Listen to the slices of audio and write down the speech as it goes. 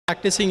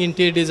practicing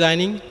interior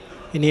designing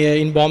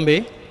in Bombay.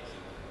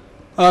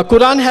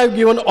 Quran have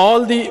given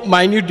all the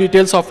minute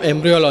details of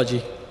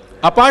embryology.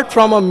 Apart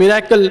from a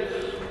miracle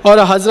or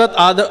a Hazrat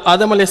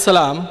Adam alayhi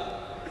salam,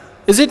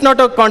 is it not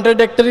a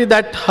contradictory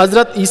that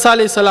Hazrat Isa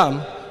alayhi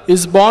salam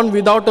is born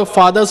without a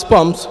father's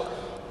sperms?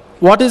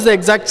 What is the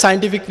exact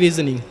scientific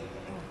reasoning?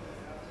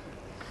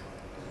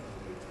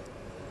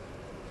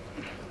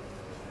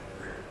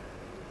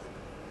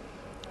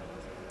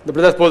 The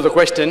brothers posed the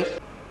question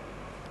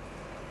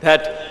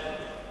that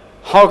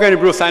how can you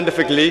prove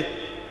scientifically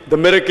the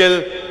miracle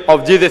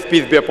of Jesus,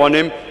 peace be upon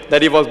him,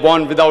 that he was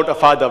born without a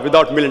father,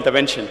 without male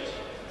intervention.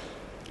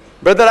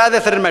 Brother, as I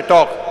said in my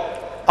talk,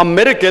 a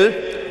miracle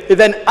is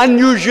an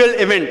unusual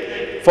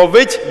event for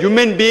which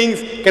human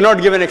beings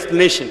cannot give an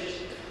explanation.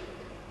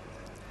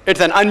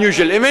 It's an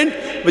unusual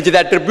event which is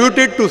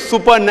attributed to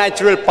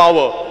supernatural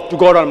power, to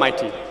God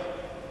Almighty.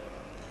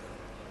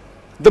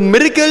 The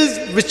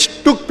miracles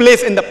which took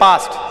place in the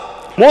past,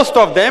 most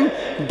of them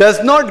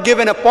does not give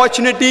an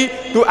opportunity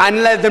to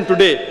analyze them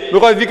today,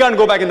 because we can't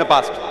go back in the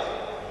past.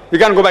 We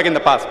can't go back in the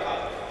past.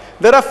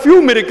 There are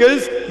few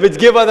miracles which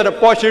give us an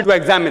opportunity to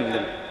examine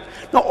them.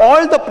 Now,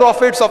 all the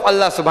prophets of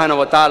Allah subhanahu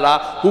wa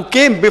ta'ala who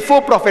came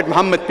before Prophet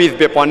Muhammad, peace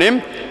be upon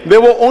him, they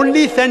were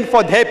only sent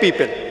for their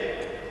people.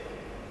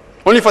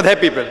 Only for their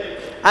people.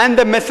 And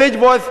the message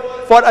was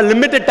for a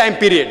limited time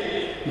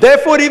period.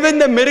 Therefore, even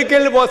the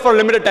miracle was for a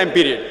limited time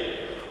period.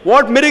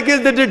 What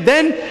miracles they did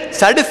then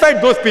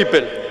satisfied those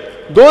people.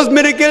 Those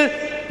miracles,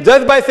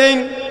 just by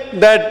saying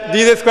that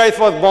Jesus Christ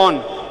was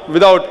born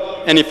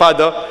without any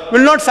father,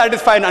 will not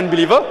satisfy an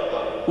unbeliever.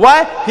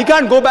 Why? He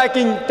can't go back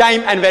in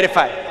time and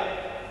verify.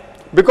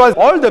 Because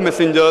all the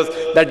messengers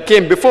that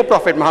came before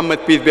Prophet Muhammad,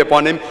 peace be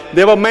upon him,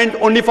 they were meant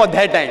only for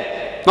their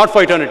time, not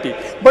for eternity.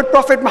 But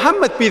Prophet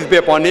Muhammad, peace be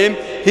upon him,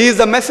 he is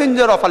the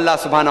messenger of Allah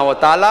subhanahu wa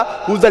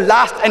ta'ala, who is the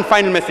last and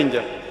final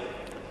messenger.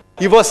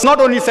 He was not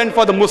only sent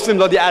for the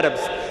Muslims or the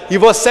Arabs, he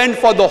was sent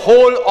for the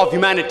whole of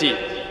humanity.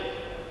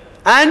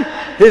 And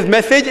his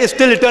message is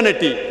still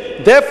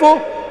eternity. Therefore,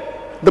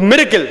 the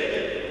miracle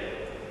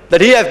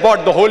that he has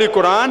brought, the Holy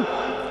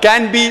Quran,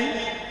 can be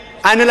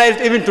analyzed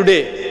even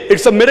today.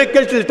 It's a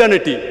miracle till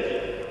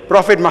eternity.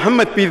 Prophet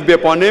Muhammad, peace be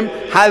upon him,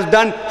 has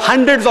done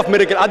hundreds of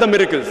miracles, other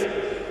miracles,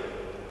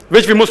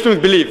 which we Muslims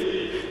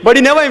believe. But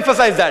he never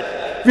emphasized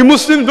that. We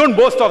Muslims don't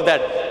boast of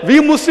that. We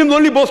Muslims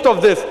only boast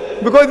of this,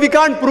 because we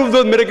can't prove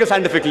those miracles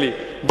scientifically.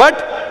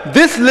 But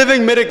this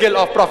living miracle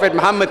of Prophet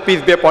Muhammad,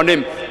 peace be upon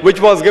him, which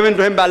was given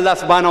to him by Allah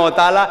subhanahu wa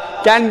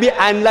ta'ala, can be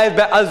analyzed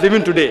by us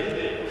even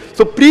today.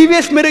 So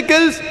previous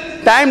miracles,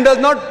 time does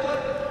not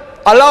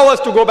allow us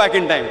to go back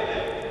in time.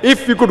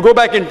 If we could go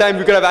back in time,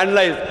 we could have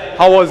analyzed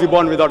how was he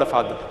born without a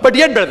father. But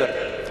yet,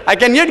 brother, I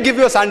can yet give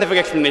you a scientific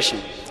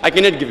explanation. I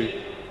can yet give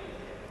you.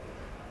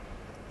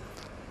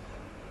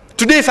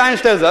 Today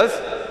science tells us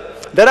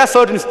there are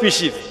certain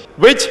species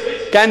which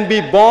can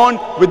be born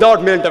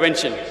without male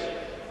intervention.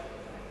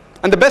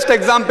 And the best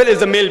example is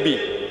the male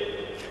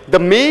bee. The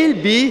male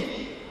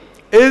bee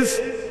is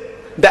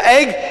the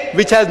egg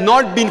which has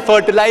not been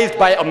fertilized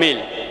by a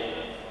male.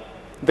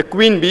 The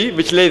queen bee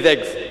which lays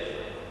eggs,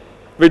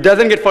 which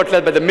doesn't get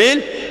fertilized by the male,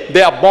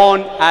 they are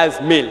born as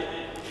male.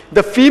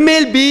 The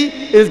female bee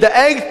is the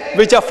eggs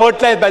which are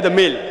fertilized by the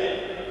male.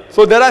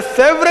 So there are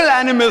several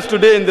animals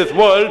today in this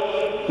world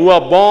who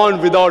are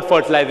born without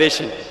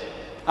fertilization.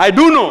 I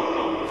do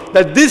know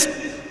that this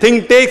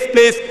thing takes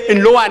place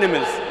in low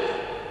animals.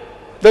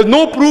 There's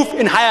no proof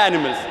in higher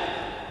animals.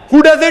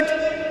 Who does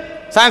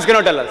it? Science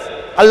cannot tell us.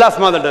 Allah's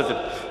mother does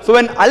it. So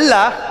when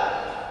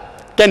Allah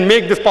can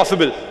make this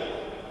possible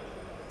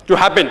to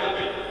happen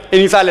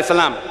in Isa alayhi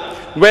salam,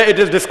 where it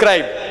is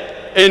described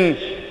in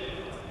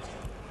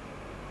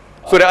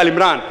Surah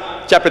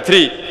Al-Imran, chapter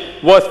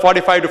 3, verse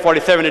 45 to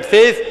 47, it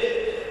says,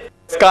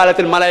 قالت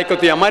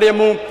الملائكة يا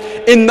مريم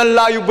إن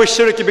الله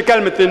يبشرك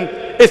بكلمة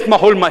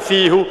اسمه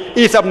المسيح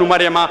عيسى ابن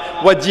مريم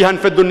وجيها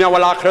في الدنيا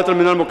والآخرة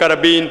من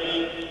المقربين.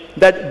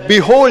 That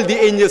behold, the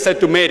angel said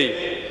to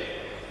Mary,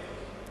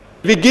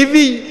 we give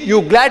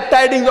you glad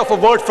tidings of a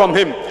word from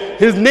him.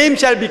 His name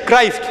shall be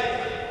Christ,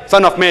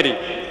 son of Mary,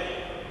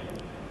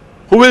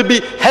 who will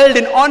be held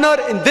in honor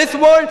in this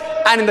world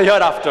and in the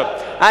hereafter.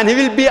 And he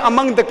will be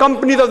among the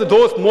companies of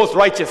those most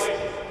righteous.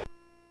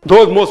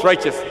 Those most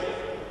righteous.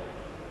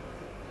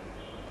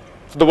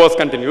 So the verse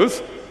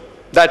continues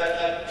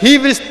that he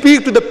will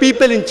speak to the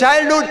people in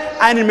childhood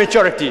and in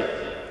maturity,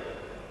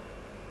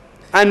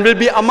 and will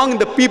be among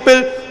the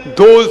people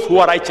those who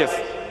are righteous.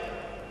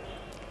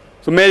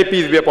 So Mary,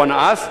 peace be upon her,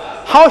 asks,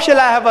 how shall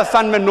I have a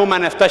son when no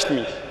man has touched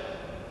me?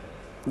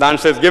 The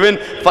answer is given,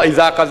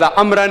 فَإِذَا قَضَى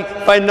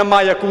أَمْرًا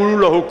فَإِنَّمَا يَقُولُ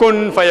لَهُ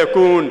كُن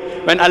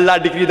فَيَكُونُ. When Allah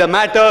decreed the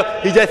matter,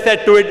 he just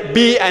said to it,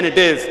 be, and it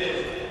is.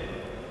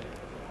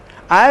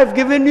 I have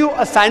given you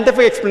a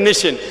scientific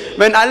explanation.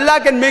 When Allah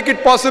can make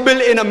it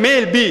possible in a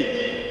male bee,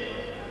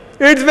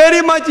 it's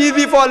very much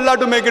easy for Allah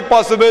to make it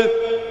possible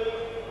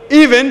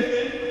even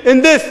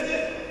in this,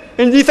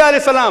 in Isa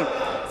alayhi salam.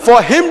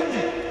 For him,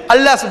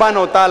 Allah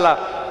subhanahu wa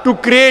ta'ala, to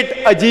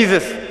create a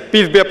Jesus,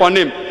 peace be upon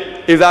him,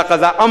 إِذَا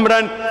قَضَى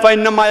أَمْرًا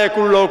فَإِنَّمَا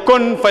يَقُولُ لَهُ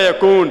كُن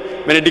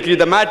فَيَكُونُ. When he decreed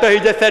the matter, he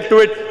just said to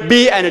it,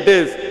 be, and it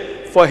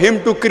is. For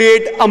him to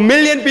create 1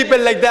 million people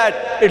like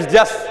that, it's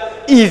just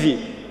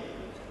easy.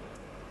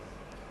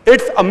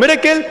 It's a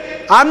miracle.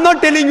 I'm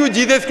not telling you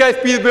Jesus Christ,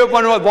 peace be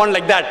upon him, was born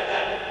like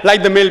that,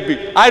 like the male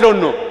pig. I don't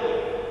know.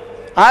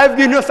 I have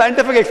given you a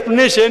scientific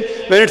explanation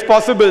when it's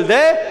possible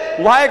there.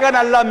 Why can't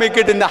Allah make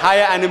it in the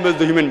higher animals,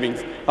 the human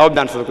beings? I hope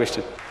that answers the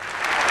question.